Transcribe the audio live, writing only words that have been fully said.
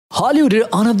হলিউডের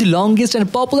one of the longest and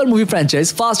popular movie franchise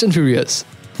fast and furious,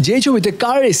 যেই ছবিতে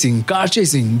car racing, কার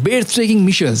chasing, bathe trekking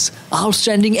missions,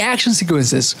 outstanding action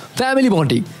sequences, family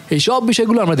bonding, এই সব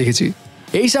বিষয়গুলো আমরা দেখেছি।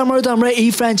 এই সামারে তো আমরা এই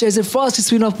ফ্র্যাঞ্চাইজের first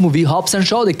spin off movie Hobbes and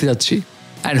শ দেখতে যাচ্ছি,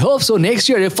 অ্যান্ড হোপ সো নেক্সট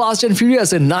ইয়ারে ফাস্ট অ্যান্ড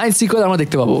ফিউরিয়াসের 9th সিকুয়েল আমরা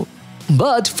দেখতে পাবো।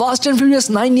 বাট ফাস্ট অ্যান্ড ফিউরিয়াস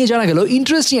 9 নিয়ে জানা গেল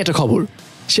ইন্টারেস্টিং একটা খবর।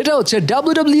 সেটা হচ্ছে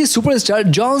WWE সুপারস্টার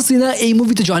জন সিনা এই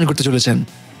মুভিতে জয়েন করতে চলেছেন,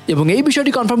 এবং এই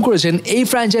বিষয়টি কনফার্ম করেছেন এই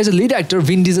ফ্র্যাঞ্চাইজের লিড অ্যাক্টর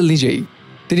ভিন ডিজেল নিজেই।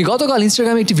 তিনি গতকাল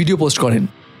ইনস্টাগ্রামে একটি ভিডিও পোস্ট করেন।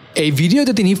 এই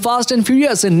ভিডিওতে তিনি ফাস্ট অ্যান্ড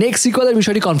ফিউরিয়াসের নেক্সট সিকুয়েলের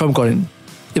বিষয়টি কনফার্ম করেন,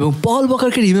 এবং পল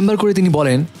ওয়াকারকে রিমেম্বার করে তিনি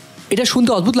বলেন, এটা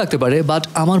শুনতে অদ্ভুত লাগতে পারে, বাট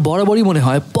আমার বরাবরই মনে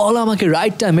হয় পল আমাকে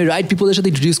রাইট টাইমে রাইট পিপলের সাথে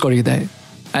ইন্ট্রোডিউস করিয়ে দেয়।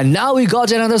 And now we got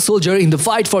another soldier in the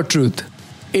fight for truth.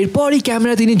 এরপরই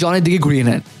ক্যামেরা তিনি জনের দিকে ঘুরিয়ে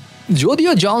নেন।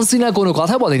 যদিও জন সিনা কোনো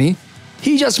কথা বলেনি,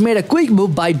 he just made a quick move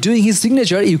by doing his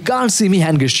signature you can't see me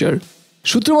hand গেস্টার।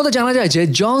 সূত্র মতো জানা যায় যে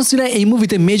জন সিনা এই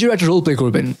মুভিতে মেজর একটা রোল প্লে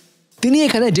করবেন। তিনি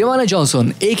এখানে ডেওয়ানে জনসন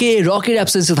একে রকের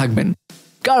অ্যাবসেন্সে থাকবেন,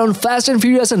 কারণ fast and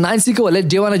ফিউরিয়াসের 9th সিকুয়েলে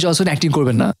ডেওয়ানে Johnson acting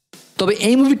করবেন না, তবে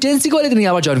এই মুভি 10th সিকুয়েলে তিনি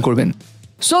আবার জয়েন করবেন।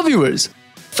 So viewers,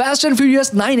 fast and furious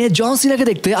 9-এ জন সিনাকে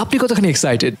দেখতে আপনি কতখানি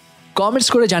এক্সাইটেড? কমেন্টস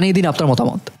করে জানিয়ে দিন আপনার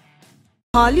মতামত।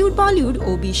 হলিউড, বলিউড ও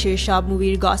বিশ্বের সব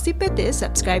মুভির গসিপ পেতে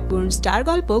সাবস্ক্রাইব করুন স্টার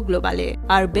গল্প গ্লোবালে,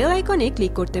 আর বেল আইকনে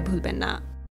ক্লিক করতে ভুলবেন না।